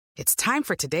It's time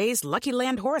for today's Lucky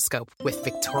Land horoscope with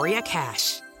Victoria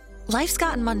Cash. Life's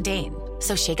gotten mundane,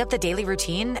 so shake up the daily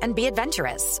routine and be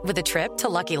adventurous with a trip to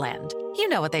Lucky Land. You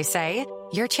know what they say,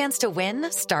 your chance to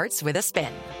win starts with a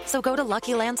spin. So go to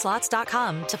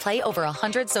LuckyLandSlots.com to play over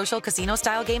 100 social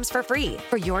casino-style games for free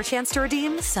for your chance to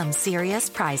redeem some serious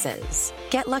prizes.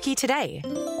 Get lucky today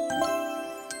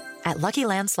at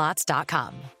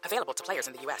LuckyLandSlots.com. Available to players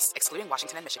in the U.S., excluding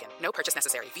Washington and Michigan. No purchase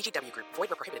necessary. VGW Group. Void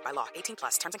where prohibited by law. 18+.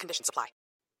 Terms and conditions apply.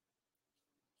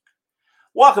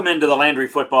 Welcome into the Landry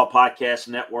Football Podcast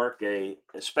Network, a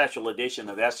special edition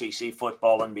of SEC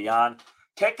Football and Beyond.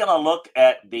 Taking a look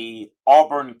at the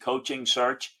Auburn coaching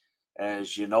search.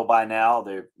 As you know by now,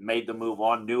 they've made the move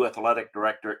on. New athletic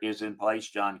director is in place,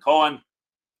 John Cohen,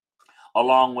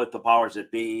 along with the powers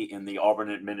that be in the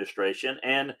Auburn administration,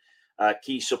 and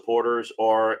key supporters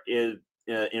are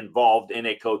involved in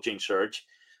a coaching search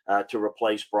to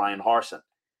replace Brian Harsin.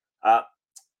 I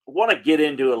want to get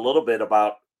into a little bit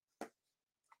about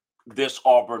this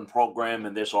Auburn program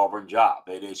and this Auburn job.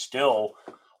 It is still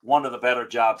one of the better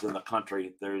jobs in the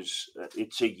country.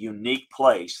 It's a unique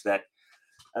place that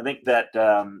I think that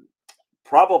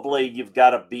probably you've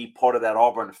got to be part of that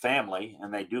Auburn family,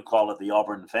 and they do call it the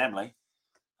Auburn family,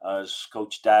 as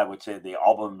Coach Dye would say, the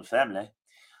Auburn family.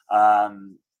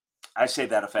 I say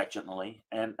that affectionately,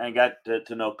 and I got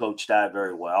to know Coach Dye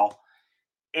very well.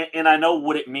 And I know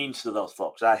what it means to those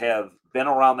folks. I have been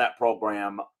around that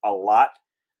program a lot,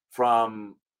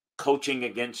 from coaching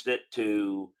against it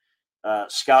to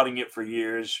scouting it for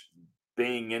years,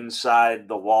 being inside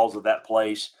the walls of that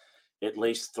place at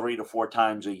least 3 to 4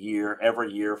 times a year,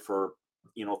 every year for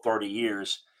 30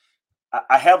 years.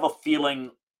 I have a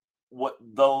feeling what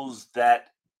those that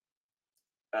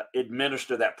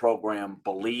administer that program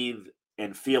believe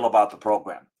and feel about the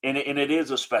program. And it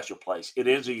is a special place. It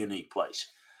is a unique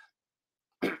place.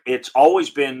 It's always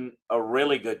been a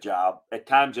really good job. At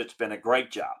times it's been a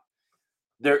great job.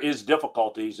 There is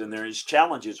difficulties and there is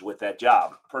challenges with that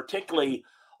job, particularly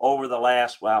over the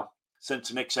last,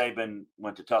 since Nick Saban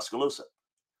went to Tuscaloosa.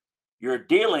 You're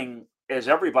dealing, as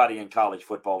everybody in college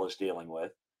football is dealing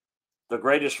with, the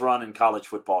greatest run in college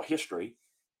football history.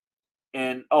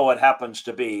 And, it happens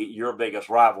to be your biggest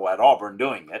rival at Auburn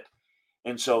doing it.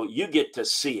 And so you get to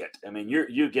see it. I mean,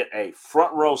 you get a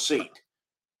front row seat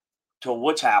to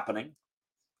what's happening,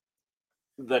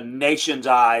 the nation's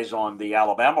eyes on the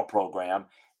Alabama program,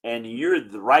 and you're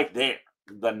right there.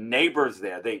 The neighbor's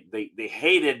there. The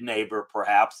hated neighbor,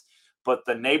 perhaps, but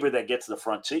the neighbor that gets the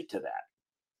front seat to that.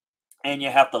 And you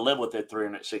have to live with it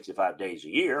 365 days a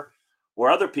year,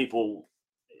 where other people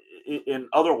in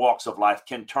other walks of life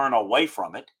can turn away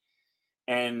from it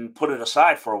and put it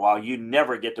aside for a while. You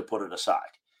never get to put it aside.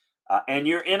 And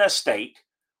you're in a state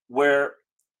where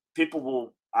people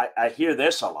will, I hear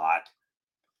this a lot,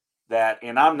 that,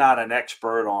 and I'm not an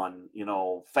expert on,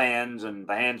 fans and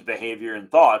fans' behavior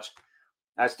and thoughts.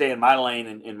 I stay in my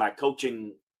lane in my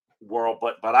coaching world,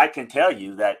 but I can tell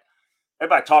you that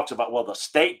everybody talks about, the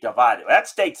state divided. That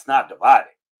state's not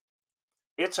divided.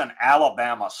 It's an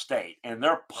Alabama state, and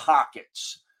there are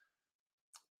pockets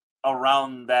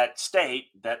around that state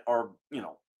that are,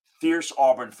 fierce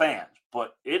Auburn fans.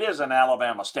 But it is an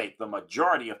Alabama state. The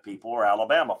majority of people are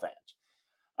Alabama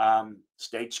fans,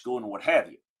 state school and what have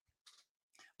you.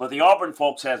 But the Auburn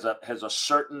folks has a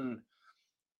certain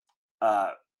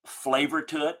flavor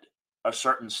to it, a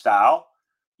certain style.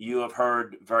 You have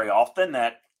heard very often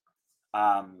that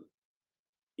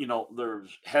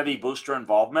there's heavy booster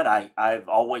involvement. I've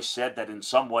always said that in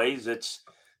some ways it's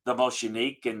the most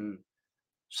unique and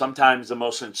sometimes the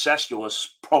most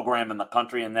incestuous program in the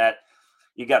country, in that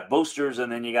you got boosters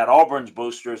and then you got Auburn's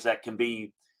boosters that can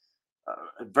be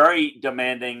very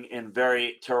demanding and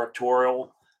very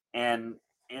territorial and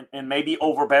maybe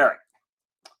overbearing.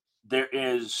 There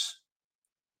is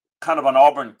kind of an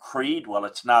Auburn creed. Well,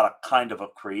 it's not a kind of a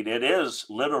creed. It is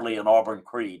literally an Auburn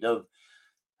creed of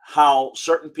how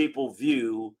certain people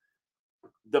view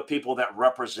the people that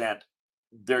represent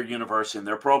their university and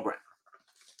their program,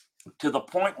 to the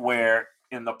point where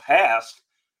in the past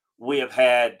we have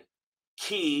had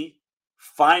key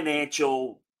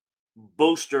financial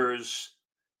boosters,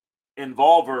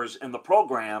 involvers in the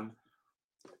program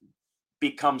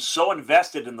become so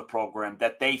invested in the program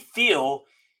that they feel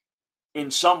in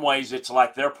some ways it's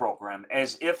like their program,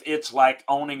 as if it's like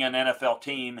owning an NFL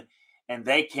team, and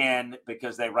they can,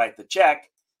 because they write the check,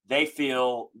 they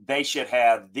feel they should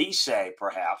have the say,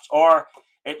 perhaps, or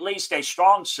at least a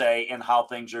strong say in how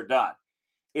things are done.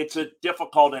 It's a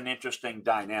difficult and interesting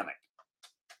dynamic,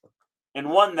 and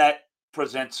one that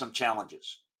presents some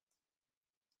challenges.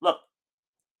 Look,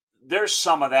 there's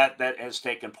some of that has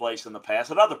taken place in the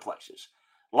past at other places,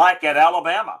 like at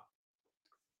Alabama.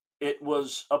 It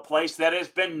was a place that has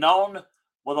been known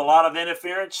with a lot of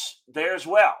interference there as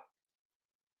well.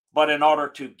 But in order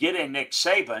to get a Nick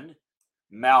Saban,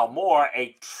 Mal Moore,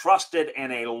 a trusted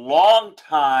and a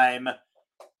long-time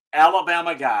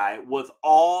Alabama guy with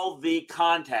all the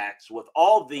contacts, with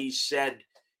all these said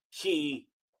key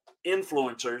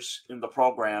influencers in the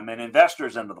program and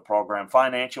investors into the program,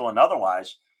 financial and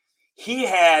otherwise, he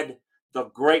had the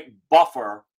great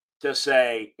buffer to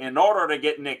say, in order to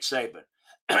get Nick Saban,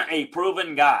 a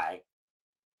proven guy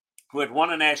who had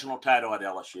won a national title at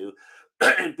LSU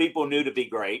and people knew to be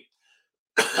great,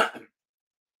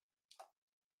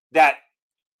 that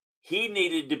he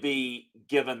needed to be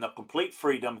given the complete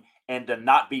freedom and to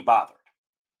not be bothered.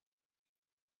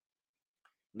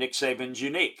 Nick Saban's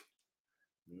unique.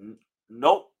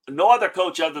 No other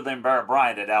coach other than Bear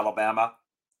Bryant at Alabama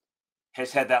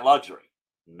has had that luxury.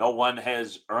 No one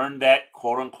has earned that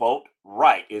quote unquote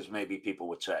right, as maybe people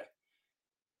would say.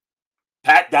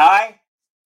 Pat Dye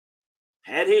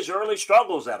had his early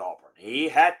struggles at Auburn. He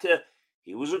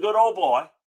was a good old boy.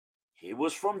 He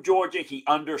was from Georgia. He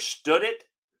understood it.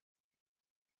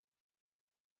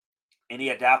 And he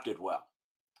adapted well.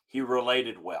 He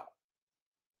related well.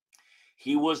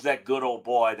 He was that good old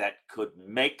boy that could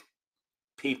make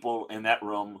people in that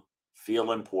room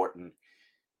feel important,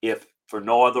 if for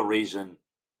no other reason,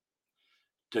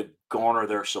 to garner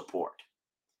their support.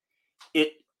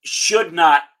 It should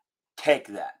not take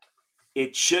that.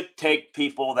 It should take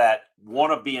people that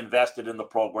want to be invested in the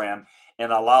program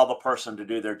and allow the person to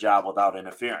do their job without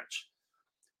interference.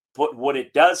 But what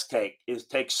it does take is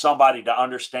somebody to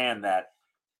understand that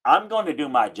I'm going to do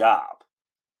my job.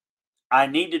 I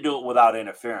need to do it without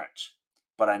interference,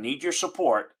 but I need your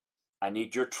support. I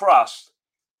need your trust.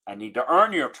 I need to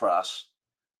earn your trust.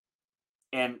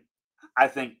 And I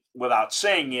think without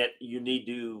saying it, you need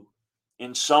to,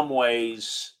 in some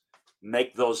ways,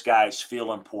 make those guys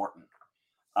feel important.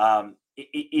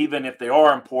 Even if they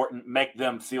are important, make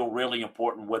them feel really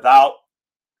important without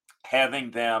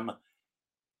having them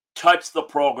touch the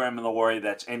program in the way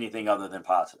that's anything other than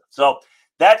positive. So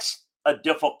that's a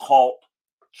difficult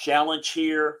challenge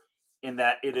here, in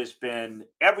that it has been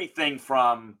everything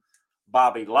from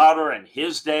Bobby Louder and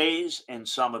his days and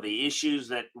some of the issues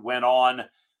that went on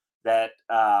that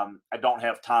I don't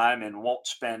have time and won't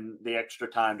spend the extra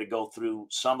time to go through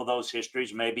some of those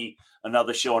histories, maybe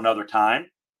another show, another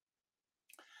time.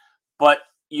 But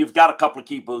you've got a couple of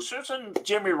key boosters, and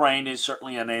Jimmy Rain is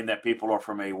certainly a name that people are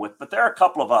familiar with, but there are a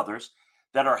couple of others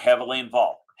that are heavily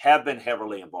involved, have been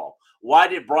heavily involved. Why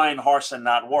did Brian Harsin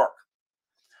not work?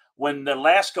 When the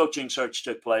last coaching search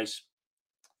took place,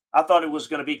 I thought it was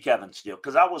going to be Kevin Steele,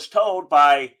 because I was told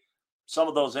by some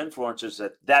of those influencers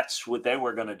that that's what they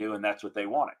were going to do and that's what they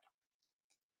wanted.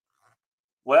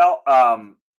 Well,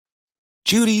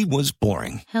 Judy was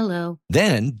boring. Hello.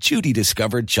 Then Judy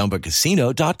discovered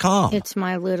ChumbaCasino.com. It's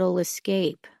my little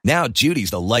escape. Now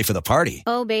Judy's the life of the party.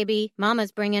 Oh, baby,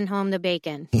 mama's bringing home the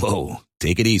bacon. Whoa,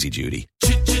 take it easy, Judy.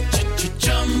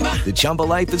 The Chumba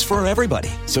life is for everybody.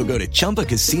 So go to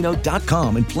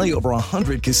ChumbaCasino.com and play over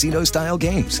 100 casino-style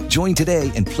games. Join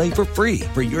today and play for free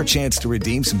for your chance to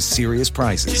redeem some serious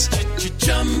prizes.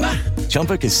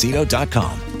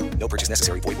 ChumbaCasino.com. No purchase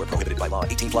necessary. Void where prohibited by law.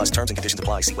 18 plus terms and conditions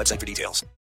apply. See website for details.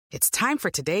 It's time for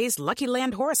today's Lucky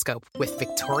Land horoscope with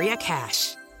Victoria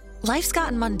Cash. Life's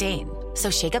gotten mundane,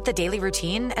 so shake up the daily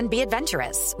routine and be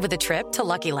adventurous with a trip to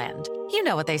Lucky Land. You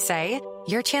know what they say.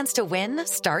 Your chance to win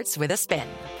starts with a spin.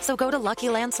 So go to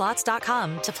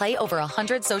LuckyLandSlots.com to play over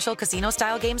 100 social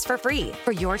casino-style games for free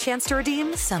for your chance to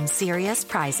redeem some serious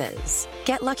prizes.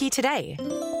 Get lucky today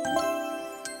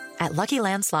at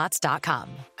LuckyLandSlots.com.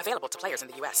 Available to players in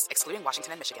the U.S., excluding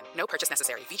Washington and Michigan. No purchase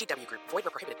necessary. VGW Group. Void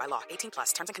where prohibited by law. 18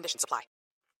 plus. Terms and conditions apply.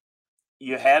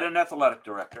 You had an athletic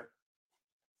director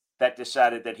that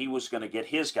decided that he was going to get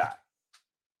his guy.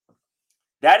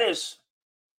 That is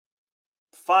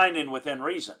fine and within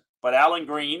reason. But Alan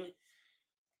Green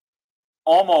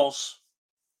almost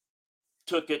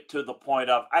took it to the point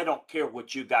of, I don't care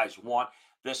what you guys want.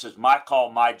 This is my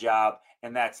call, my job,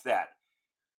 and that's that.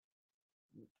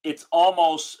 It's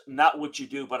almost not what you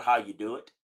do, but how you do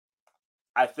it.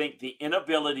 I think the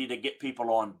inability to get people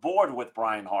on board with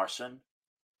Brian Harsin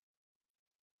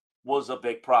was a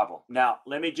big problem. Now,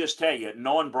 let me just tell you,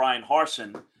 knowing Brian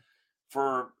Harsin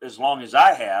for as long as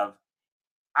I have,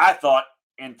 I thought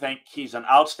and think he's an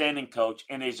outstanding coach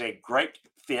and is a great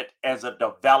fit as a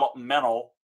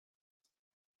developmental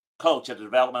coach at a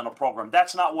developmental program.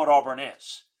 That's not what Auburn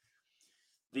is.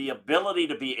 The ability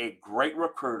to be a great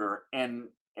recruiter and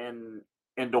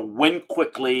and to win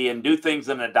quickly and do things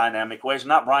in a dynamic way is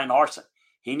not Bryan Harsin.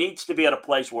 He needs to be at a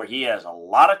place where he has a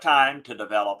lot of time to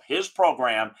develop his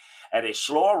program at a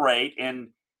slower rate and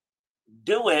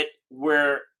do it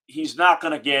where he's not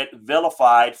going to get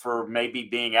vilified for maybe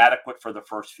being adequate for the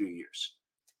first few years.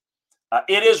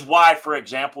 It is why, for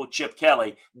example, Chip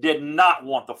Kelly did not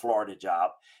want the Florida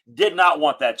job, did not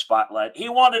want that spotlight. He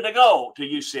wanted to go to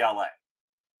UCLA,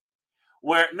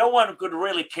 where no one could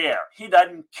really care. He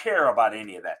doesn't care about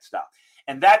any of that stuff.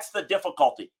 And that's the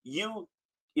difficulty.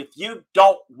 If you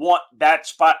don't want that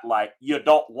spotlight, you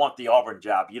don't want the Auburn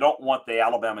job. You don't want the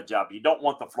Alabama job. You don't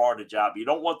want the Florida job. You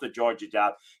don't want the Georgia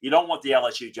job. You don't want the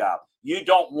LSU job. You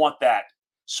don't want that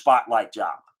spotlight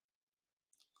job.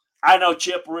 I know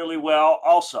Chip really well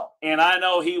also, and I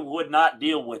know he would not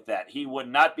deal with that. He would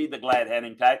not be the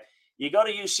glad-handing type. You go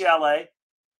to UCLA,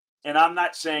 and I'm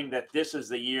not saying that this is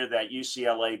the year that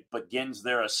UCLA begins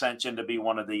their ascension to be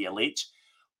one of the elites,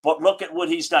 but look at what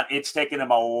he's done. It's taken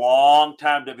him a long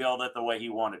time to build it the way he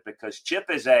wanted, because Chip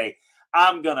is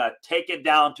I'm going to take it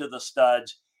down to the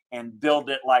studs and build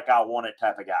it like I want it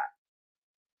type of guy.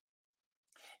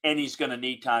 And he's going to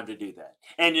need time to do that.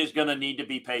 And there's going to need to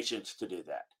be patience to do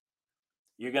that.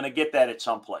 You're going to get that at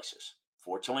some places.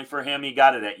 Fortunately for him, he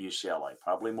got it at UCLA,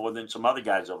 probably more than some other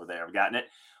guys over there have gotten it.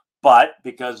 But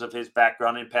because of his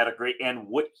background and pedigree and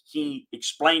what he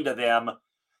explained to them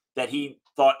that he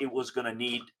thought it was going to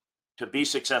need to be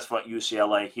successful at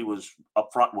UCLA, he was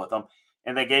upfront with them,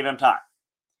 and they gave him time.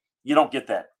 You don't get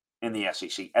that in the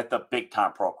SEC at the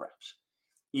big-time programs.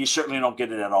 You certainly don't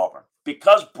get it at Auburn.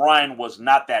 Because Bryan was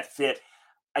not that fit,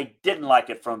 I didn't like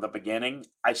it from the beginning.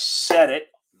 I said it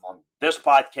on this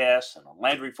podcast and on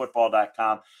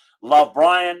LandryFootball.com. Love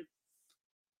Bryan.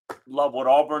 Love what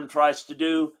Auburn tries to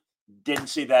do. Didn't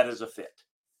see that as a fit.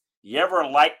 You ever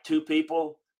like two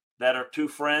people that are two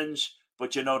friends,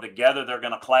 but together they're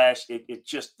going to clash? It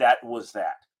just, that was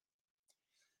that.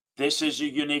 This is a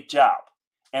unique job.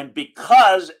 And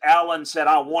because Allen said,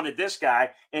 I wanted this guy,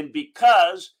 and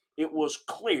because it was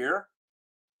clear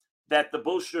that the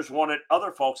boosters wanted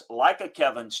other folks like a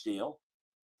Kevin Steele,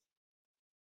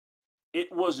 it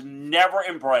was never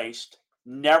embraced,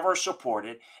 never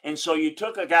supported. And so you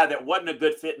took a guy that wasn't a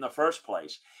good fit in the first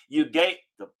place. You gave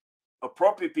the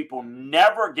appropriate people,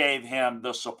 never gave him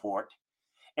the support,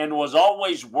 and was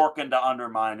always working to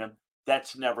undermine him.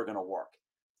 That's never going to work.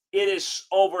 It is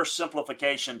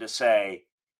oversimplification to say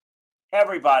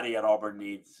everybody at Auburn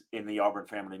in the Auburn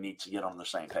family needs to get on the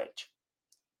same page.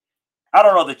 I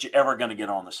don't know that you're ever going to get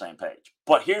on the same page,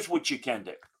 but here's what you can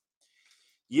do.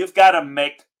 You've got to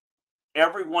make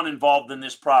everyone involved in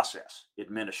this process,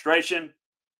 administration,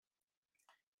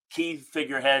 key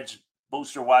figureheads,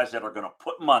 booster-wise, that are going to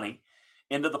put money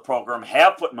into the program,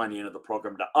 have put money into the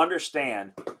program, to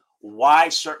understand why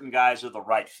certain guys are the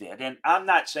right fit. And I'm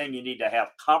not saying you need to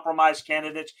have compromise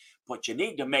candidates, but you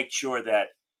need to make sure that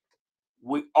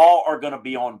we all are going to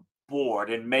be on board,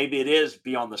 and maybe it is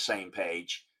be on the same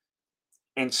page,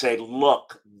 and say,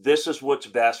 look, this is what's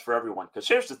best for everyone. Because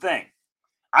here's the thing.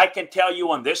 I can tell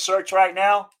you on this search right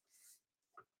now,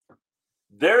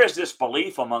 there is this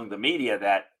belief among the media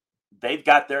that they've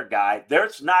got their guy.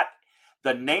 There's not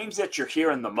the names that you're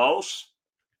hearing the most.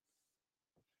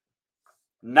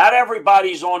 Not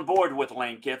everybody's on board with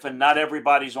Lane Kiffin. Not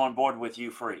everybody's on board with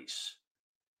Hugh Freeze.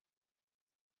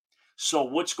 So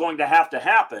what's going to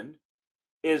happen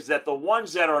is that the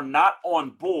ones that are not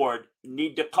on board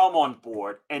need to come on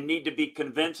board and need to be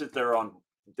convinced that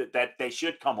that they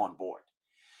should come on board.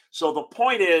 So the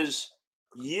point is,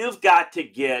 you've got to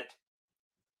get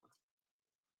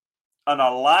an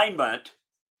alignment,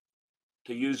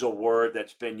 to use a word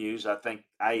that's been used.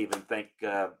 I even think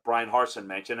Bryan Harsin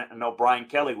mentioned it. I know Brian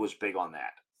Kelly was big on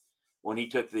that when he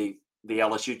took the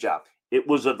LSU job. It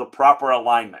was of the proper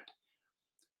alignment.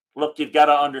 Look, you've got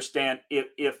to understand, if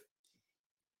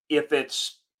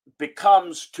it's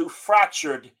becomes too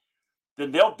fractured,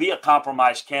 then there'll be a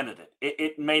compromised candidate.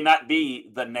 It may not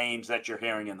be the names that you're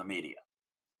hearing in the media.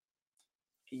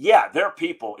 Yeah, there are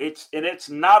people. It's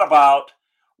not about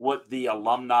what the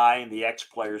alumni and the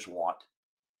ex-players want.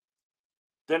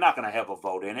 They're not going to have a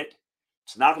vote in it.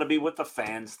 It's not going to be what the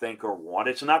fans think or want.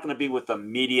 It's not going to be what the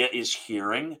media is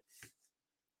hearing.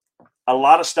 A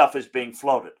lot of stuff is being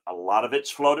floated. A lot of it's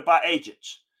floated by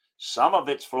agents. Some of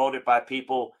it's floated by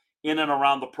people in and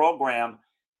around the program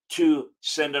to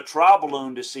send a trial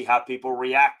balloon to see how people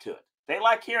react to it. They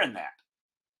like hearing that.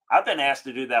 I've been asked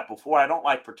to do that before. I don't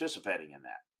like participating in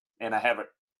that. And I haven't.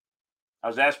 I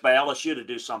was asked by LSU to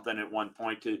do something at one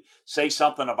point, to say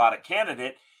something about a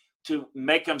candidate to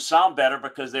make them sound better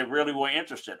because they really were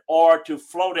interested, or to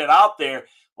float it out there.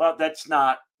 Well, that's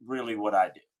not really what I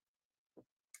do.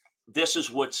 This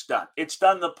is what's done. It's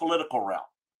done in the political realm.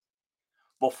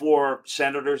 Before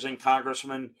senators and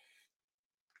congressmen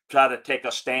try to take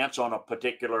a stance on a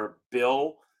particular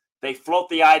bill, they float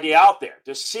the idea out there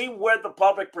to see where the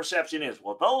public perception is.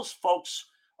 Well, those folks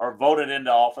are voted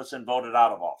into office and voted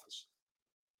out of office.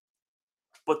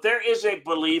 But there is a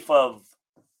belief of,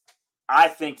 I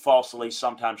think falsely,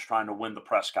 sometimes trying to win the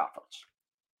press conference.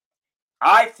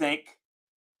 I think,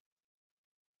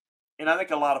 and I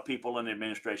think a lot of people in the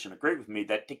administration agree with me,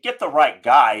 that to get the right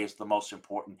guy is the most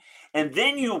important. And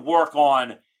then you work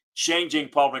on changing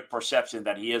public perception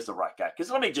that he is the right guy.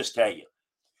 Because let me just tell you,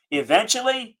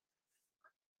 eventually,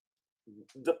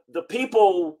 the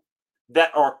people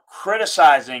that are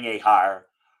criticizing a hire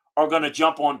are going to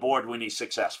jump on board when he's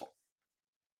successful.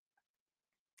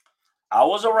 I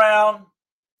was around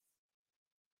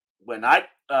when I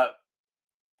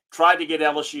tried to get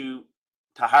LSU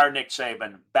to hire Nick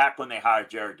Saban back when they hired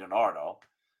Jerry DiNardo.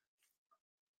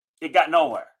 It got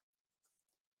nowhere.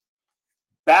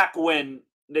 Back when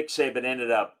Nick Saban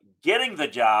ended up getting the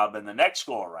job in the next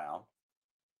go around,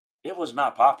 it was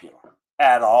not popular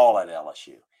at all at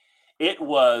LSU. It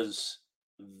was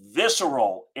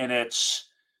visceral in its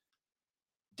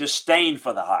disdain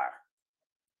for the hire.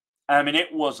 I mean,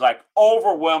 it was like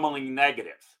overwhelmingly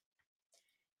negative.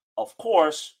 Of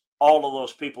course, all of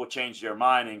those people changed their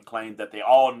mind and claimed that they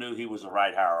all knew he was the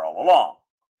right hire all along.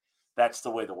 That's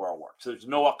the way the world works. There's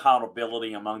no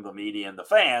accountability among the media and the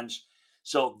fans.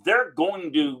 So they're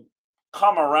going to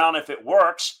come around if it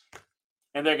works,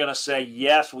 and they're going to say,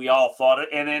 yes, we all thought it.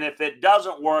 And then if it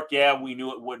doesn't work, yeah, we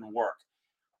knew it wouldn't work.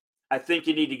 I think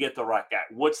you need to get the right guy.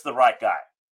 What's the right guy?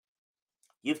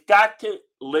 You've got to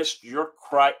list your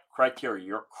criteria,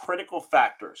 your critical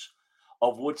factors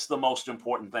of what's the most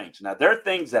important things. Now, there are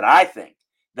things that I think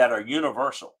that are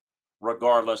universal,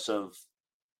 regardless of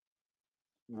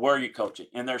where you're coaching.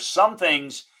 And there's some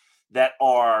things that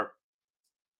are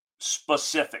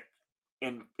specific.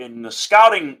 In the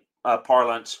scouting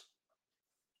parlance,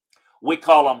 we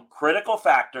call them critical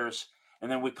factors,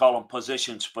 and then we call them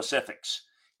position specifics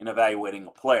in evaluating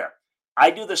a player. I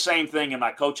do the same thing in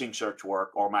my coaching search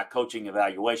work or my coaching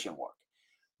evaluation work.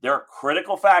 There are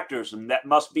critical factors that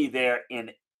must be there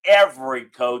in every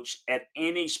coach at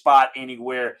any spot,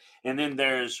 anywhere. And then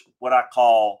there's what I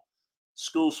call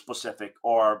school-specific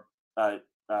or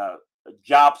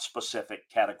job-specific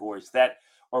categories that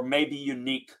are maybe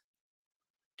unique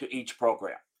to each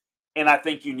program. And I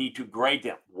think you need to grade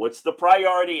them. What's the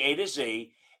priority, A to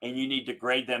Z, and you need to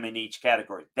grade them in each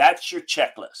category. That's your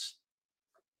checklist.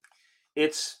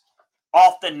 It's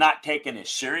often not taken as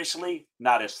seriously,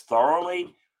 not as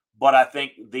thoroughly, but I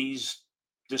think these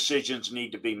decisions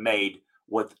need to be made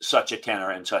with such a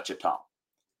tenor and such a tone.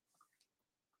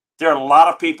 There are a lot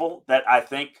of people that I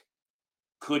think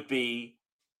could be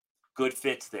good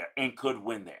fits there and could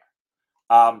win there.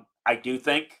 I do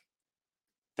think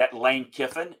that Lane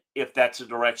Kiffin, if that's the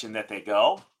direction that they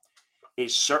go,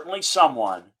 is certainly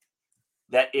someone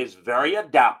that is very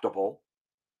adaptable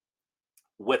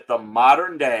with the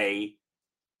modern day.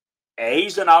 A,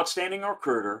 he's an outstanding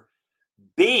recruiter.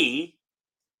 B,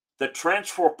 the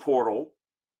transfer portal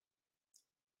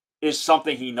is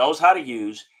something he knows how to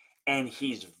use, and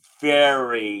he's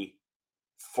very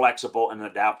flexible and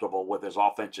adaptable with his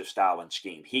offensive style and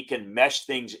scheme. He can mesh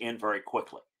things in very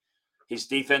quickly. His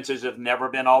defenses have never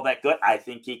been all that good. I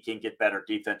think he can get better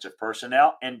defensive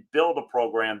personnel and build a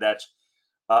program that's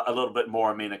a little bit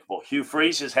more amenable. Hugh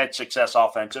Freeze has had success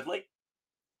offensively.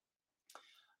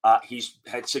 He's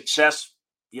had success,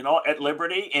 at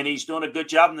Liberty, and he's doing a good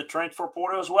job in the transfer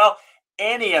portal as well.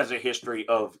 And he has a history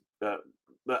of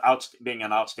being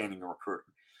an outstanding recruiter.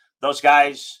 Those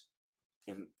guys,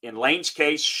 in Lane's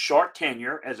case, short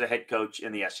tenure as a head coach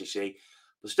in the SEC,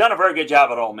 has done a very good job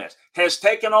at Ole Miss. Has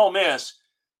taken Ole Miss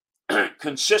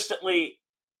consistently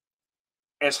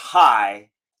as high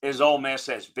as Ole Miss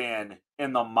has been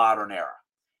in the modern era.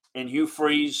 And Hugh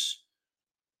Freeze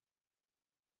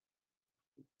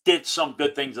did some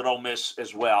good things at Ole Miss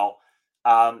as well,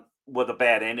 with a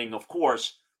bad ending, of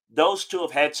course. Those two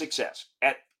have had success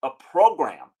at a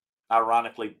program,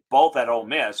 ironically, both at Ole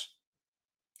Miss,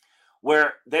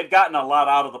 where they've gotten a lot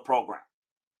out of the program.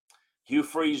 Hugh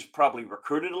Freeze probably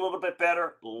recruited a little bit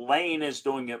better. Lane is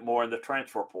doing it more in the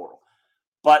transfer portal.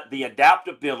 But the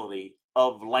adaptability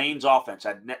of Lane's offense,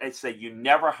 I'd say you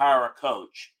never hire a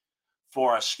coach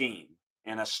for a scheme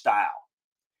and a style.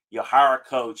 You hire a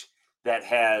coach that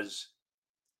has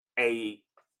an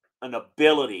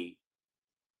ability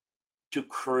to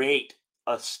create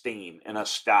a scheme and a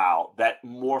style that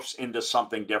morphs into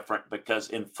something different, because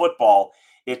in football,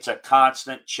 It's a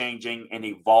constant changing and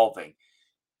evolving.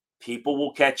 People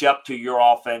will catch up to your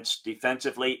offense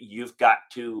defensively. You've got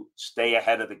to stay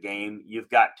ahead of the game. You've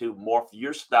got to morph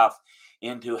your stuff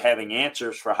into having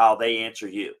answers for how they answer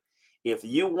you. If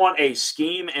you want a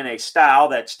scheme and a style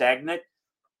that's stagnant,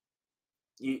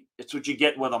 it's what you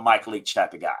get with a Mike Leach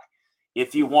type of guy.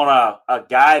 If you want a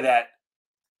guy that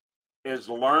has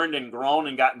learned and grown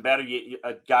and gotten better,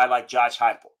 a guy like Josh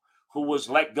Heupel, who was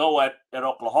let go at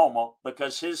Oklahoma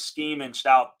because his scheme and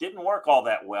style didn't work all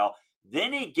that well.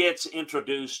 Then he gets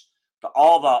introduced to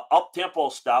all the up-tempo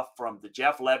stuff from the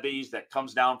Jeff Lebby's that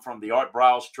comes down from the Art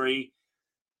Briles tree.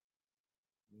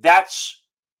 That's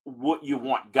what you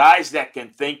want. Guys that can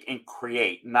think and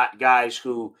create, not guys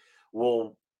who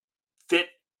will fit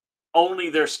only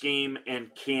their scheme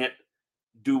and can't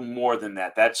do more than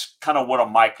that. That's kind of what a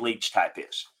Mike Leach type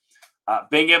is.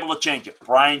 Being able to change it.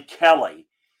 Brian Kelly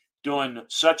doing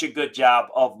such a good job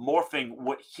of morphing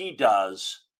what he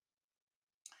does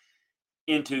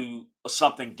into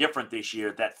something different this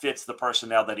year that fits the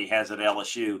personnel that he has at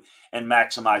LSU and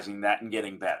maximizing that and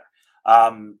getting better.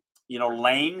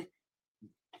 Lane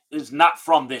is not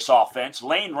from this offense.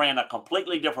 Lane ran a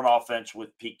completely different offense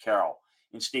with Pete Carroll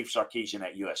and Steve Sarkisian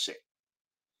at USC.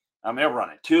 They're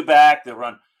running two back. They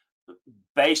run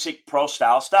basic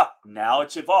pro-style stuff. Now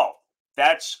it's evolved.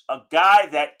 That's a guy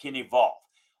that can evolve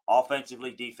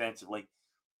offensively, defensively.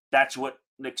 That's what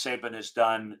Nick Saban has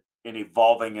done in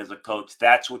evolving as a coach.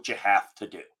 That's what you have to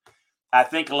do. I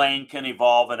think Lane can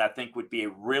evolve and I think would be a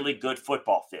really good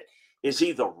football fit. Is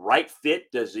he the right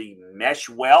fit? Does he mesh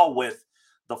well with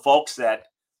the folks that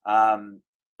are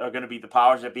going to be the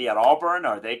powers that be at Auburn?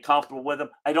 Are they comfortable with him?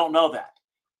 I don't know that.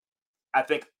 I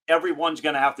think everyone's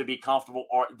going to have to be comfortable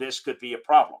or this could be a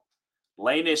problem.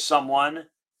 Lane is someone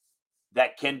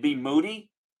that can be moody.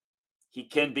 He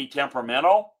can be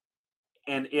temperamental.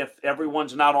 And if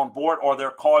everyone's not on board or they're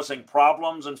causing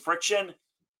problems and friction,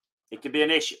 it could be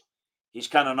an issue. He's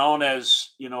kind of known as,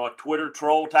 a Twitter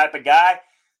troll type of guy.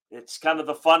 It's kind of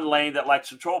the fun lane that likes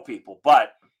to troll people.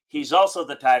 But he's also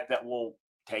the type that will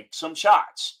take some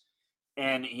shots.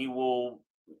 And he will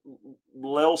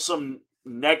lil some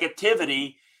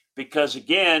negativity because,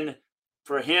 again,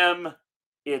 for him,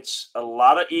 it's a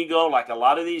lot of ego, like a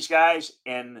lot of these guys.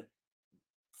 And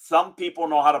some people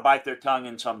know how to bite their tongue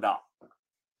and some don't.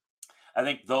 I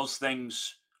think those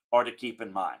things are to keep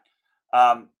in mind.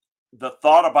 The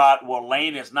thought about,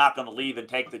 Lane is not going to leave and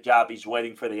take the job. He's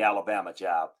waiting for the Alabama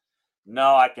job.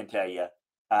 No, I can tell you.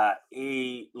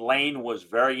 Lane was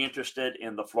very interested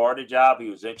in the Florida job. He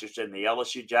was interested in the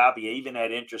LSU job. He even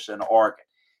had interest in Oregon.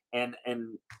 And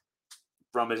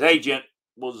from his agent,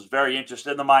 was very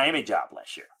interested in the Miami job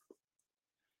last year.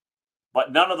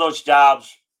 But none of those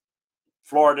jobs,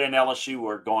 Florida and LSU,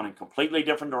 were going in completely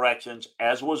different directions,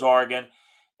 as was Oregon.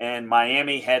 And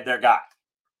Miami had their guy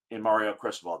in Mario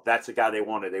Cristobal. That's the guy they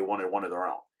wanted. They wanted one of their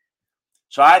own.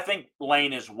 So I think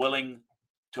Lane is willing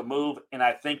to move, and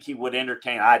I think he would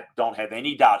entertain. I don't have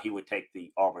any doubt he would take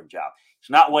the Auburn job. He's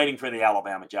not waiting for the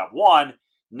Alabama job. One,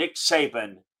 Nick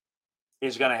Saban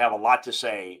is going to have a lot to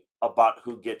say about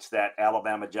who gets that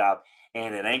Alabama job,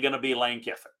 and it ain't going to be Lane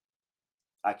Kiffin.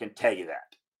 I can tell you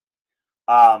that.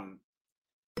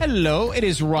 Hello, it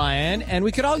is Ryan, and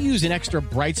we could all use an extra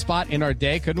bright spot in our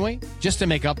day, couldn't we? Just to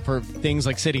make up for things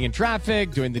like sitting in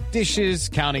traffic, doing the dishes,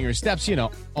 counting your steps,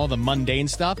 all the mundane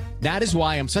stuff. That is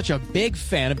why I'm such a big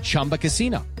fan of Chumba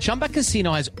Casino. Chumba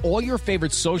Casino has all your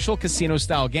favorite social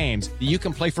casino-style games that you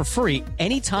can play for free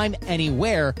anytime,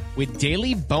 anywhere with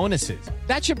daily bonuses.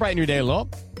 That should brighten your day a little.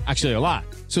 Actually, a lot.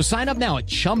 So sign up now at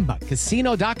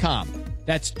ChumbaCasino.com.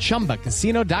 That's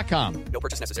ChumbaCasino.com. No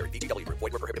purchase necessary. VGW Group.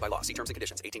 Void where prohibited by law. See terms and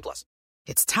conditions. 18+.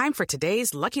 It's time for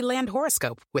today's Lucky Land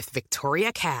horoscope with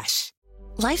Victoria Cash.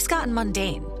 Life's gotten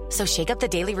mundane, so shake up the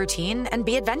daily routine and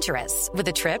be adventurous with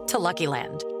a trip to Lucky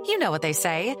Land. You know what they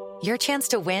say. Your chance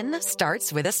to win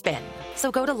starts with a spin. So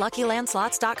go to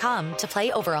LuckyLandSlots.com to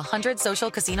play over 100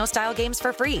 social casino-style games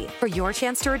for free for your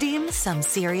chance to redeem some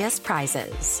serious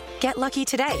prizes. Get lucky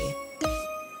today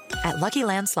at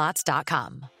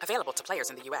LuckyLandSlots.com. Available to players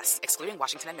in the U.S., excluding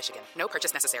Washington and Michigan. No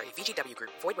purchase necessary. VGW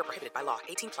Group. Void where prohibited by law.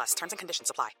 18+. Terms and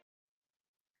conditions apply.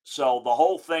 So the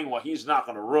whole thing, he's not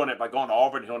going to ruin it by going to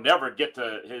Auburn. He'll never get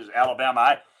to his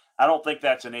Alabama. I don't think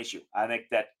that's an issue. I think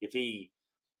that if he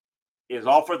is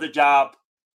offered the job,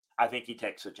 I think he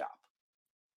takes the job.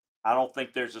 I don't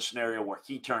think there's a scenario where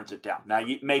he turns it down. Now,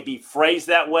 you may be phrased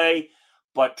that way,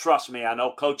 but trust me, I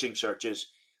know coaching searches.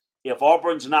 If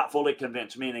Auburn's not fully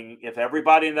convinced, meaning if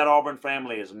everybody in that Auburn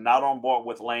family is not on board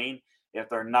with Lane, if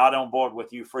they're not on board with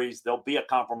Hugh Freeze, there'll be a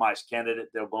compromise candidate.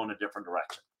 They'll go in a different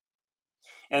direction.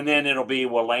 And then it'll be,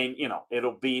 well, Lane,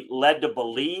 it'll be led to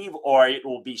believe, or it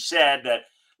will be said that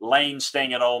Lane's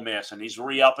staying at Ole Miss and he's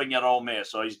re-upping at Ole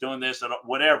Miss, so he's doing this and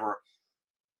whatever.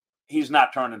 He's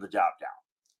not turning the job down.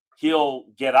 He'll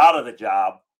get out of the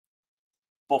job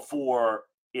before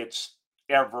it's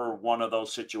ever one of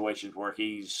those situations where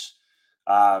he's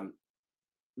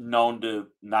known to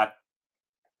not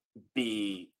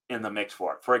be in the mix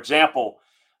for it. For example,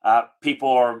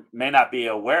 people may not be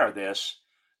aware of this,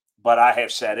 but I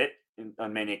have said it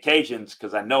on many occasions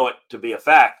because I know it to be a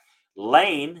fact.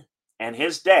 Lane and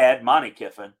his dad, Monty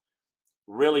Kiffin,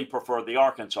 really preferred the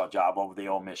Arkansas job over the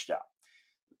Ole Miss job.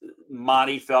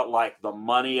 Monty felt like the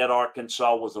money at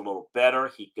Arkansas was a little better.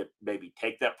 He could maybe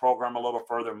take that program a little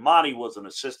further. Monty was an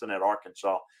assistant at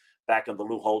Arkansas back in the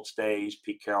Lou Holtz days,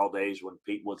 Pete Carroll days, when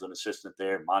Pete was an assistant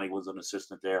there. Monty was an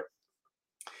assistant there.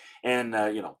 And,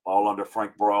 all under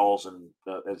Frank Broyles and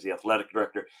as the athletic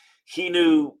director. He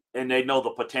knew, and they know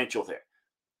the potential there.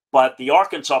 But the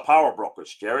Arkansas power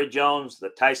brokers, Jerry Jones, the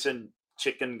Tyson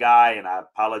chicken guy, and I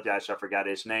apologize, I forgot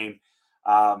his name,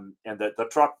 and the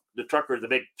trucker, the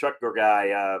big trucker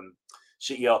guy,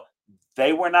 CEO,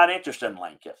 they were not interested in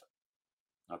Lane Kiffin.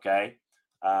 Okay.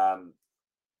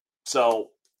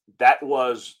 So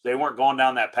they weren't going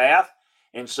down that path.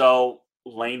 And so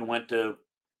Lane went to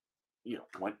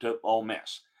Ole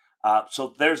Miss.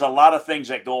 So there's a lot of things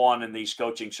that go on in these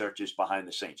coaching searches behind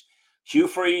the scenes. Hugh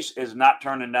Freeze is not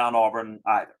turning down Auburn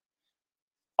either.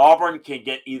 Auburn can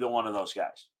get either one of those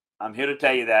guys. I'm here to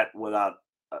tell you that without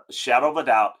a shadow of a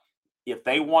doubt. If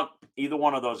they want either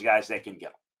one of those guys, they can get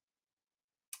them.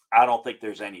 I don't think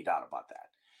there's any doubt about that.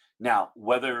 Now,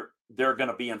 whether they're going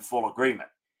to be in full agreement,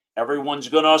 everyone's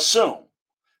going to assume,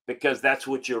 because that's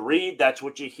what you read, that's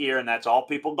what you hear, and that's all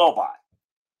people go by.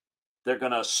 They're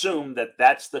going to assume that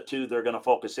that's the two they're going to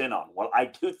focus in on. Well, I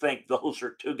do think those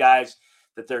are two guys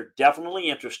that they're definitely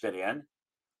interested in,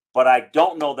 but I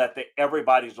don't know that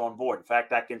everybody's on board. In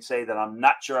fact, I can say that I'm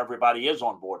not sure everybody is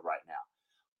on board right now.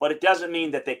 But it doesn't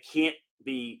mean that they can't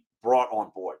be brought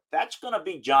on board. That's going to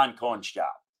be John Cohen's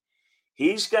job.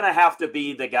 He's going to have to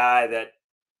be the guy that,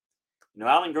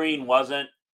 Alan Green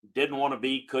didn't want to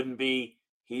be, couldn't be.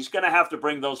 He's going to have to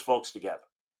bring those folks together.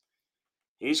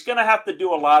 He's going to have to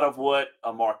do a lot of what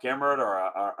a Mark Emmert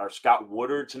or Scott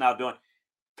Woodard's now doing,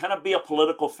 kind of be a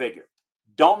political figure.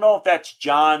 Don't know if that's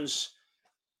John's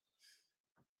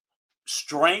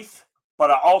strength,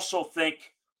 but I also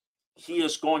think he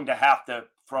is going to have to,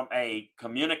 from a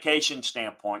communication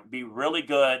standpoint, be really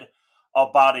good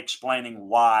about explaining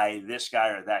why this guy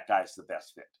or that guy is the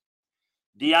best fit.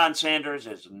 Deion Sanders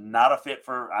is not a fit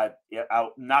for, I'm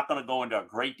not going to go into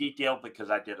great detail because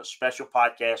I did a special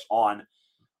podcast on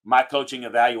my coaching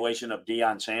evaluation of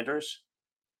Deion Sanders.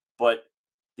 But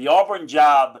the Auburn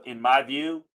job, in my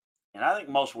view, and I think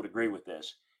most would agree with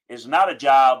this, is not a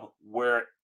job where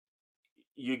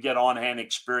you get on-hand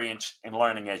experience and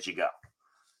learning as you go.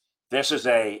 This is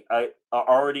a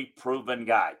already proven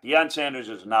guy. Deion Sanders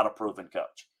is not a proven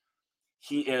coach.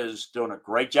 He is doing a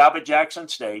great job at Jackson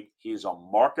State. He's a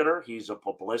marketer. He's a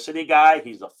publicity guy.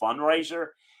 He's a fundraiser,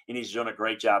 and he's doing a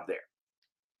great job there.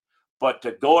 But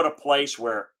to go at a place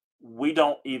where we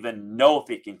don't even know if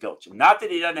he can coach, not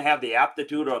that he doesn't have the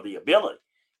aptitude or the ability.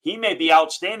 He may be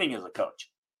outstanding as a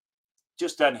coach,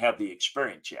 just doesn't have the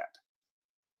experience yet.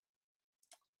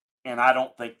 And I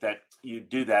don't think that you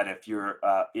do that if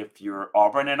you're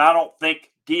Auburn. And I don't think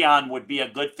Deion would be a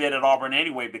good fit at Auburn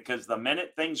anyway, because the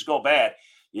minute things go bad,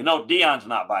 Deion's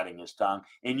not biting his tongue,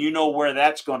 and where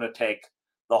that's going to take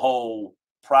the whole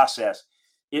process.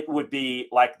 It would be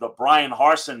like the Brian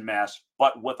Harsin mess,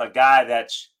 but with a guy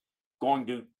that's going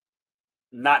to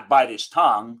not bite his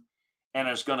tongue and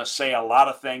is going to say a lot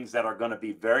of things that are going to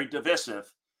be very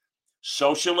divisive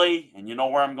socially, and you know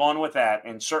where I'm going with that,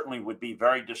 and certainly would be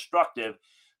very destructive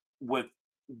with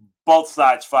both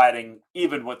sides fighting,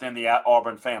 even within the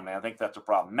Auburn family. I think that's a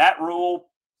problem. Matt Rhule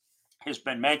has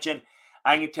been mentioned.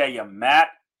 I can tell you, Matt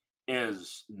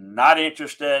is not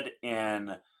interested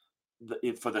in,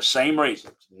 for the same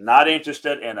reasons, not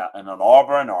interested in an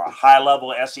Auburn or a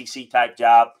high-level SEC type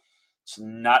job. It's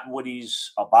not what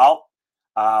he's about.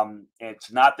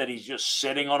 It's not that he's just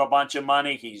sitting on a bunch of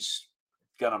money. He's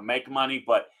going to make money,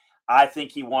 but I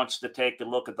think he wants to take a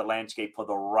look at the landscape for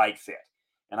the right fit.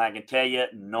 And I can tell you,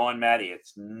 knowing Matty,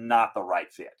 it's not the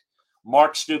right fit.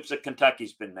 Mark Stoops at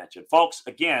Kentucky's been mentioned. Folks,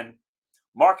 again,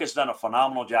 Mark has done a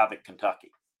phenomenal job at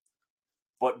Kentucky.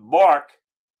 But Mark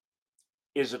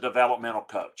is a developmental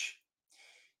coach.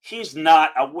 He's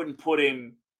not, I wouldn't put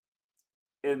him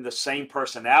in the same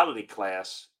personality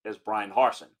class as Brian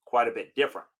Harsin, quite a bit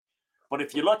different. But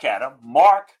if you look at him,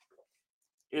 Mark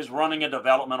is running a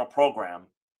developmental program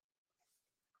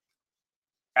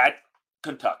at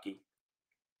Kentucky.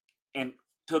 And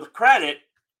to the credit,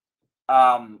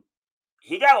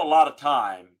 he got a lot of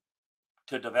time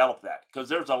to develop that because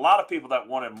there's a lot of people that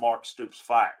wanted Mark Stoops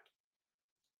fired.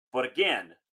 But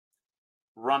again,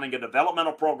 running a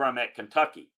developmental program at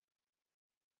Kentucky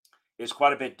is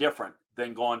quite a bit different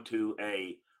than going to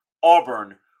a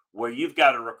Auburn where you've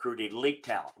got to recruit elite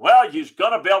talent. Well, you're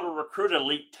going to be able to recruit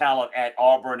elite talent at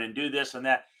Auburn and do this and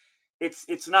that.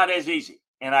 It's not as easy.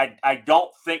 And I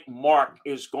don't think Mark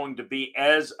is going to be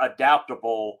as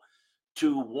adaptable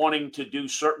to wanting to do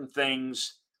certain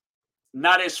things,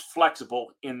 not as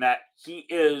flexible in that he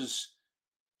is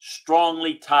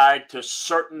strongly tied to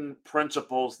certain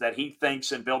principles that he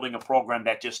thinks in building a program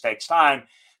that just takes time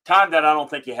that I don't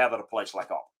think you have at a place like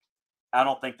Auburn. I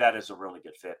don't think that is a really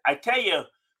good fit. I tell you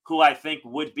who I think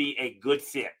would be a good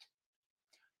fit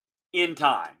in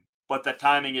time, but the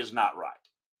timing is not right.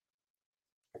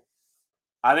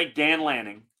 I think Dan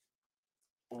Lanning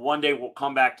one day will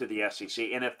come back to the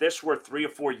SEC. And if this were 3 or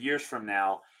 4 years from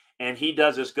now and he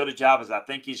does as good a job as I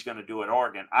think he's going to do at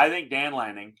Oregon, I think Dan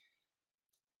Lanning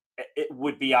it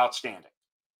would be outstanding.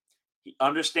 He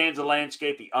understands the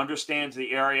landscape. He understands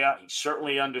the area. He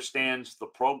certainly understands the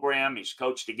program. He's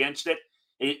coached against it.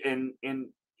 And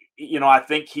I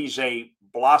think he's a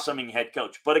blossoming head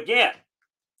coach. But again,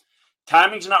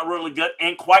 timing's not really good.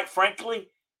 And quite frankly,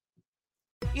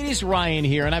 It is Ryan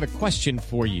here, and I have a question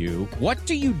for you. What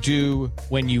do you do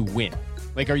when you win?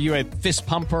 Like, are you a fist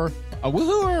pumper, a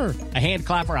woo-hooer, a hand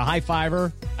clapper, a high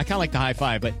fiver? I kind of like the high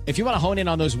five, but if you want to hone in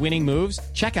on those winning moves,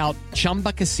 check out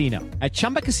Chumba Casino. At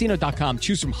ChumbaCasino.com,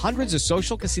 choose from hundreds of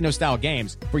social casino-style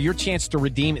games for your chance to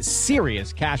redeem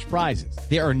serious cash prizes.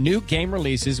 There are new game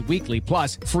releases weekly,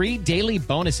 plus free daily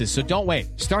bonuses, so don't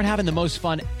wait. Start having the most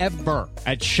fun ever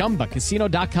at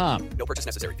ChumbaCasino.com. No purchase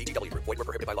necessary. VGW Group. Void where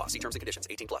prohibited by law. See terms and conditions.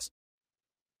 18+.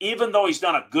 Even though he's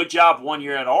done a good job 1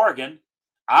 year at Oregon,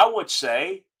 I would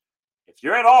say if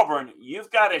you're at Auburn,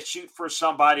 you've got to shoot for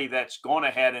somebody that's gone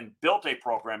ahead and built a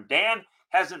program. Dan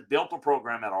hasn't built a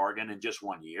program at Oregon in just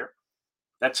 1 year.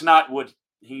 That's not what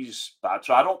he's about.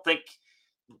 So I don't think,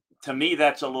 to me,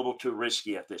 that's a little too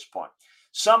risky at this point.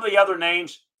 Some of the other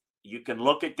names, you can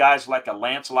look at guys like a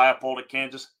Lance Leipold at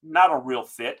Kansas, not a real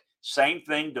fit. Same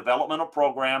thing, developmental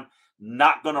program,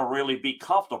 not going to really be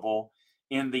comfortable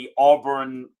in the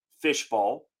Auburn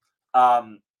fishbowl.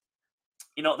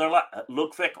 They're like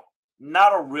Luke Fickell,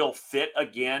 not a real fit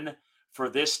again for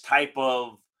this type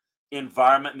of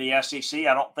environment in the SEC.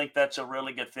 I don't think that's a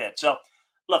really good fit. So,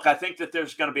 look, I think that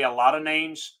there's going to be a lot of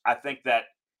names. I think that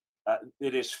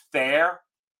it is fair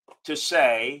to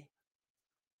say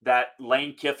that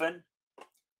Lane Kiffin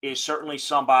is certainly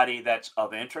somebody that's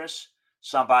of interest,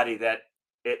 somebody that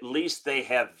at least they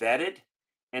have vetted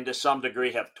and to some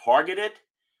degree have targeted.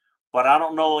 But I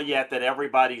don't know yet that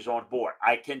everybody's on board.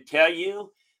 I can tell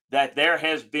you that there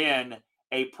has been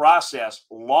a process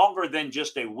longer than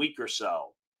just a week or so,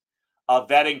 a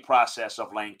vetting process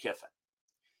of Lane Kiffin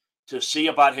to see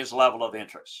about his level of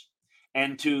interest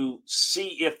and to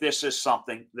see if this is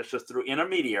something. This is through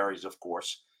intermediaries, of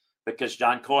course, because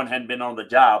John Cohen hadn't been on the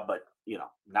job, but,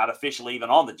 not officially even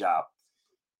on the job.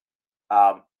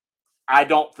 I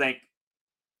don't think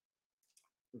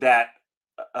that,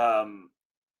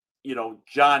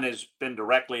 John has been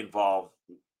directly involved.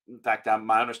 In fact,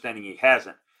 my understanding he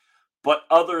hasn't. But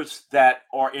others that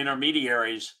are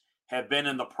intermediaries have been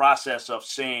in the process of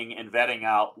seeing and vetting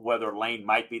out whether Lane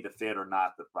might be the fit or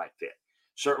not the right fit.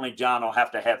 Certainly, John will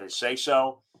have to have his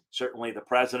say-so. Certainly, the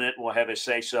president will have his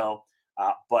say-so.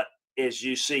 But as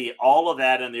you see, all of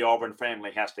that in the Auburn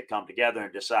family has to come together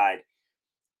and decide,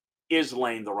 is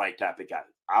Lane the right type of guy?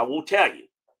 I will tell you,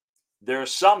 there are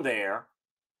some there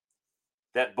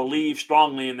that believe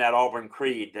strongly in that Auburn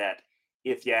creed that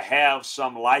if you have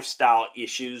some lifestyle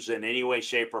issues in any way,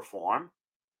 shape, or form,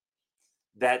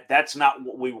 that's not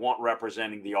what we want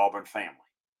representing the Auburn family.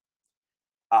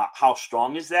 How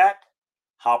strong is that?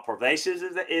 How pervasive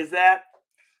is that?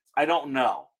 I don't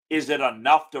know. Is it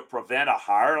enough to prevent a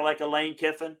hire like a Lane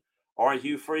Kiffin or a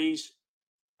Hugh Freeze?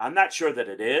 I'm not sure that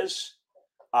it is.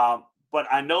 But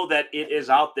I know that it is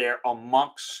out there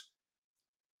amongst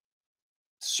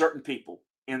certain people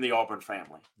in the Auburn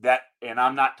family. And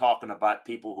I'm not talking about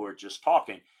people who are just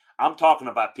talking. I'm talking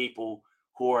about people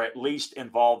who are at least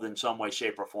involved in some way,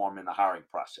 shape, or form in the hiring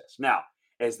process. Now,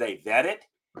 as they vet it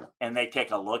and they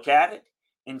take a look at it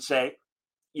and say,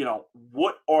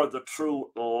 what are the true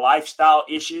lifestyle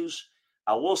issues?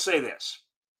 I will say this.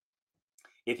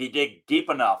 If you dig deep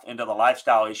enough into the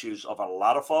lifestyle issues of a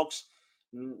lot of folks,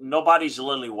 nobody's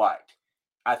lily white.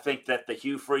 I think that the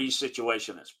Hugh Freeze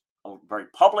situation is very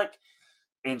public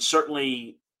and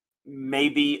certainly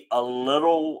maybe a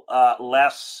little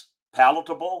less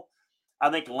palatable.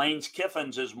 I think Lane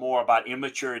Kiffin's is more about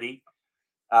immaturity.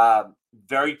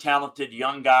 Very talented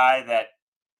young guy that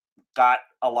got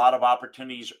a lot of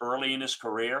opportunities early in his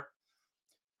career,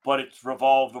 but it's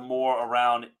revolved more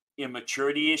around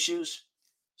immaturity issues.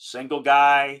 Single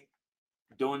guy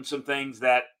doing some things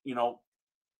that,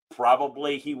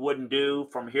 probably he wouldn't do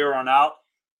from here on out.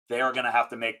 They are going to have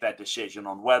to make that decision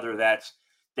on whether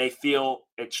they feel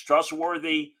it's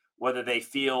trustworthy, whether they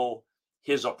feel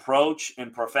his approach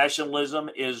and professionalism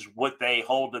is what they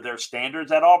hold to their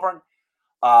standards at Auburn,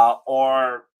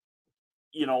 or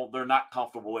they're not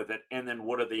comfortable with it. And then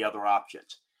what are the other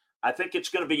options? I think it's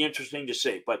going to be interesting to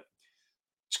see, but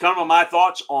it's kind of my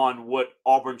thoughts on what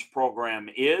Auburn's program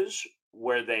is,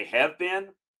 where they have been.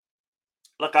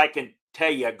 Look, I can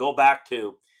tell you, go back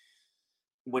to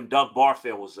when Doug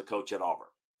Barfield was the coach at Auburn.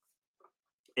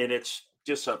 And it's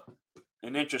just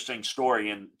an interesting story,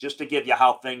 and just to give you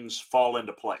how things fall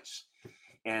into place.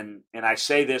 And I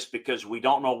say this because we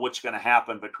don't know what's going to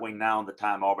happen between now and the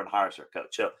time Auburn hires their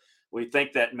coach. So we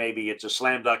think that maybe it's a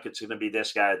slam dunk, it's going to be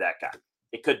this guy or that guy.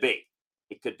 It could be.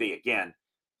 It could be. Again,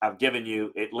 I've given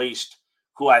you at least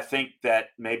who I think that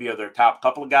maybe are their top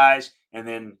couple of guys, and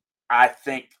then I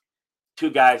think two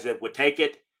guys that would take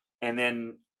it, and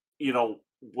then,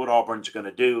 what Auburn's going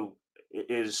to do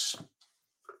is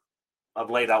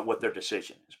I've laid out what their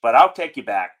decision is. But I'll take you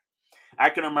back. I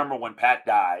can remember when Pat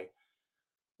Dye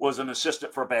was an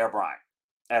assistant for Bear Bryant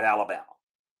at Alabama.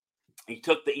 He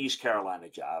took the East Carolina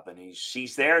job, and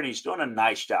he's there, and he's doing a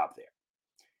nice job there.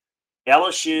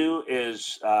 LSU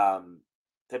is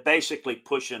they're basically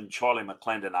pushing Charlie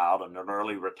McClendon out in an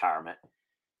early retirement.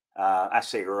 I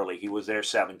say early. He was there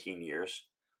 17 years.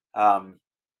 And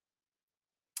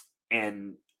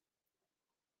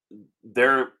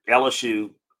their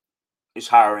LSU is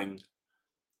hiring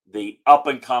the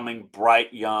up-and-coming,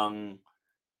 bright, young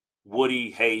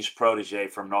Woody Hayes protege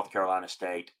from North Carolina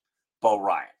State, Bo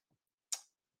Ryan.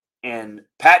 And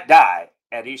Pat Dye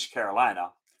at East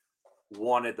Carolina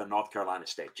wanted the North Carolina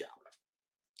State job.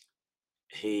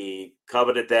 He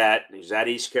coveted that. He's at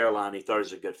East Carolina. He thought it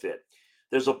was a good fit.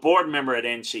 There's a board member at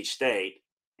NC State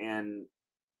and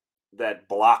that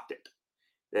blocked it,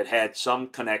 that had some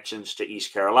connections to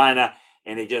East Carolina,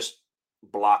 and he just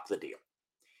blocked the deal.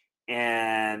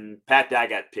 And Pat Dye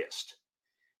got pissed.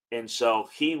 And so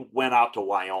he went out to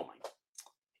Wyoming.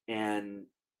 And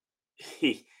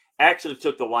he actually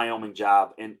took the Wyoming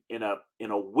job in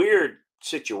a weird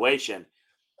situation,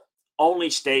 only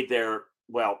stayed there,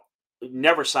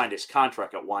 never signed his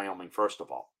contract at Wyoming, first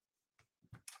of all.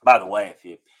 By the way,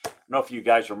 I don't know if you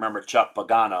guys remember Chuck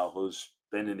Pagano, who's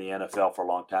been in the NFL for a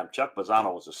long time. Chuck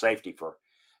Pagano was a safety for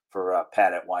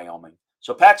Pat at Wyoming.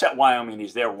 So Pat's at Wyoming,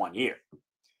 he's there 1 year.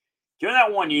 During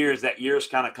that 1 year, as that year's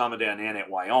kind of coming to an end at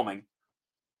Wyoming,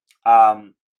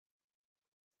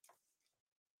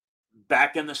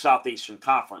 back in the Southeastern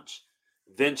Conference,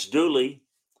 Vince Dooley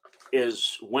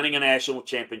is winning a national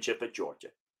championship at Georgia.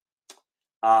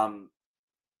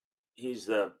 He's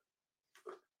the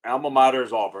alma mater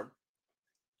is Auburn.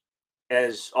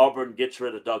 As Auburn gets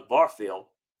rid of Doug Barfield,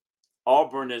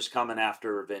 Auburn is coming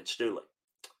after Vince Dooley.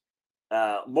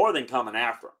 More than coming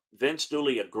after him, Vince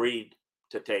Dooley agreed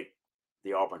to take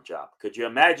the Auburn job. Could you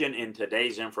imagine in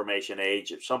today's information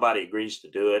age, if somebody agrees to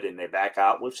do it and they back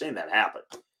out? We've seen that happen.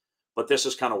 But this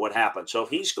is kind of what happened. So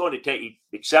he's going to he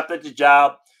accepted the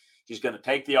job. He's going to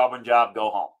take the Auburn job, go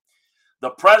home. The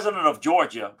president of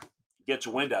Georgia gets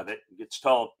wind of it, gets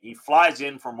told, he flies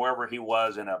in from wherever he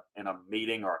was in a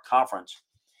meeting or a conference,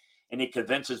 and he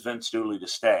convinces Vince Dooley to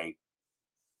stay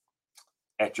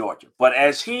at Georgia. But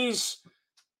as he's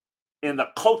in the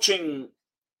coaching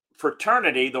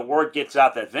fraternity, the word gets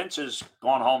out that Vince has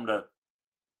gone home to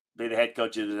be the head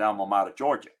coach of his alma mater,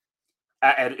 Georgia.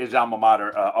 At his alma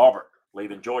mater, Auburn,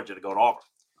 leaving Georgia to go to Auburn.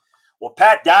 Well,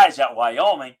 Pat Dye's at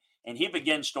Wyoming, and he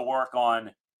begins to work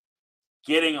on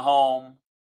getting home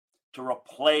to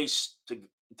replace,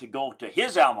 to go to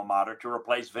his alma mater to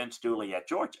replace Vince Dooley at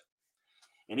Georgia.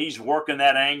 And he's working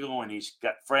that angle, and he's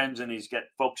got friends, and he's got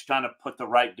folks trying to put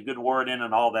the good word in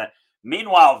and all that.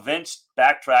 Meanwhile, Vince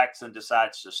backtracks and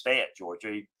decides to stay at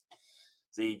Georgia.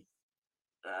 The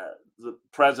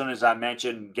president, as I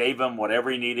mentioned, gave him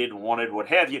whatever he needed and wanted, what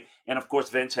have you. And, of course,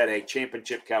 Vince had a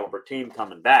championship caliber team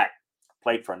coming back,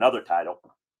 played for another title.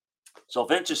 So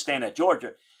Vince is staying at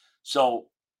Georgia. So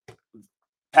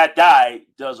Pat Dye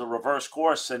does a reverse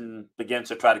course and begins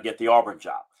to try to get the Auburn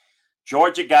job.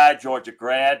 Georgia guy, Georgia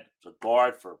grad, a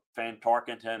guard for Fan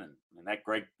Tarkenton and that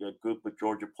great group of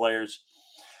Georgia players.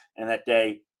 and that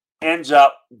day ends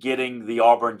up getting the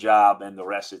Auburn job, and the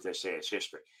rest, as they say, is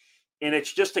history. And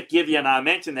it's just to give you, and I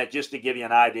mentioned that just to give you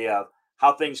an idea of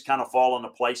how things kind of fall into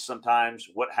place sometimes,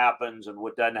 what happens and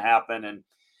what doesn't happen. And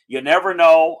you never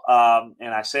know.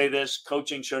 And I say this,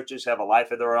 coaching searches have a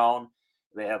life of their own.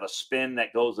 They have a spin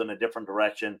that goes in a different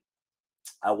direction.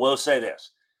 I will say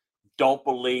this,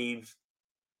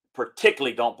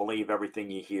 particularly don't believe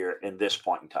everything you hear in this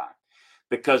point in time,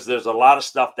 because there's a lot of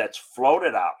stuff that's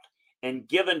floated out and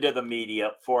given to the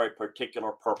media for a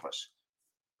particular purpose,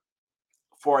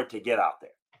 for it to get out there.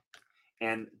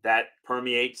 And that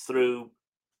permeates through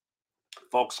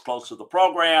folks close to the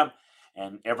program,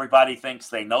 and everybody thinks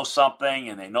they know something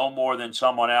and they know more than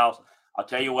someone else. I'll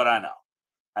tell you what I know.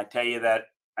 I tell you that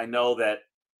I know that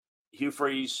Hugh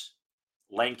Freeze,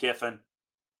 Lane Kiffin,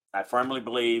 I firmly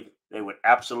believe they would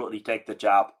absolutely take the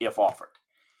job if offered.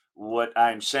 What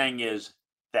I'm saying is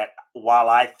that while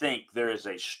I think there is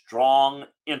a strong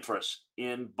interest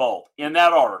in both, in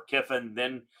that order, Kiffin,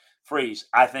 then Freeze,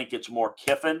 I think it's more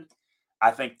Kiffin.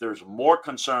 I think there's more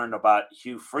concern about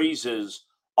Hugh Freeze's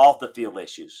off-the-field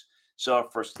issues. So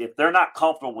if they're not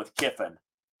comfortable with Kiffin,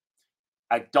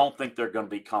 I don't think they're going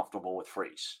to be comfortable with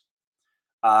Freeze.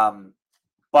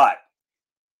 But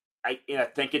I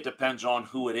think it depends on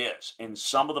who it is. And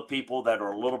some of the people that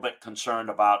are a little bit concerned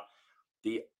about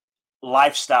the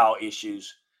lifestyle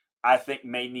issues, I think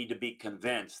may need to be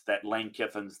convinced that Lane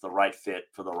Kiffin's the right fit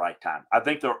for the right time. I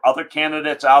think there are other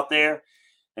candidates out there.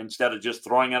 Instead of just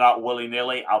throwing it out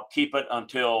willy-nilly, I'll keep it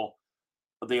until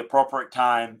the appropriate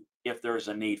time if there's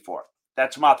a need for it.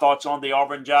 That's my thoughts on the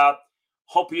Auburn job.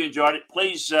 Hope you enjoyed it.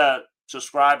 Please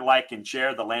subscribe, like, and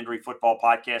share the Landry Football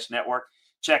Podcast Network.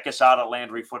 Check us out at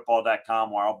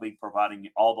LandryFootball.com, where I'll be providing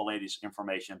all the latest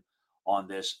information on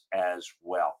this as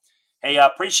well. Hey, I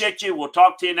appreciate you. We'll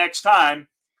talk to you next time.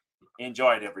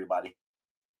 Enjoy it, everybody.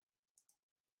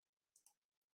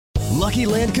 Lucky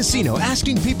Land Casino,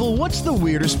 asking people, what's the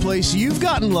weirdest place you've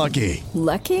gotten lucky?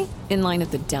 Lucky? In line at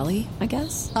the deli, I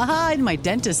guess? Aha, in my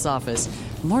dentist's office.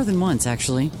 More than once,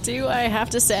 actually. Do I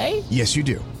have to say? Yes, you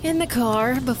do. In the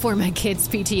car before my kids'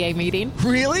 PTA meeting.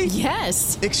 Really?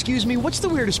 Yes. Excuse me, what's the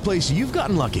weirdest place you've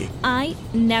gotten lucky? I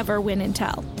never win and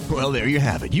tell. Well, there you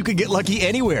have it. You can get lucky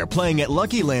anywhere, playing at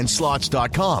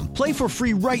LuckyLandSlots.com. Play for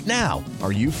free right now.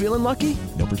 Are you feeling lucky?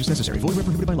 No purchase necessary. Void where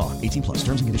prohibited by law. 18+.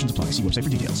 Terms and conditions apply. See website for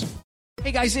details.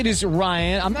 Hey guys, it is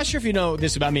Ryan. I'm not sure if you know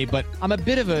this about me, but I'm a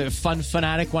bit of a fun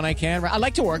fanatic when I can. I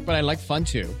like to work, but I like fun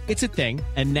too. It's a thing.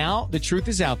 And now the truth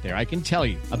is out there. I can tell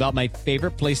you about my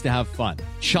favorite place to have fun.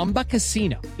 Chumba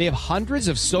Casino. They have hundreds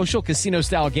of social casino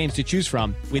style games to choose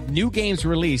from with new games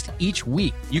released each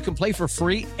week. You can play for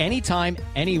free anytime,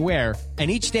 anywhere. And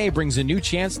each day brings a new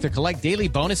chance to collect daily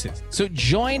bonuses. So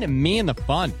join me in the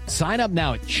fun. Sign up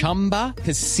now at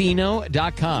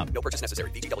ChumbaCasino.com. No purchase necessary.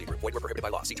 VGW Group. Void where prohibited by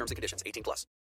law. See terms and conditions. 18+.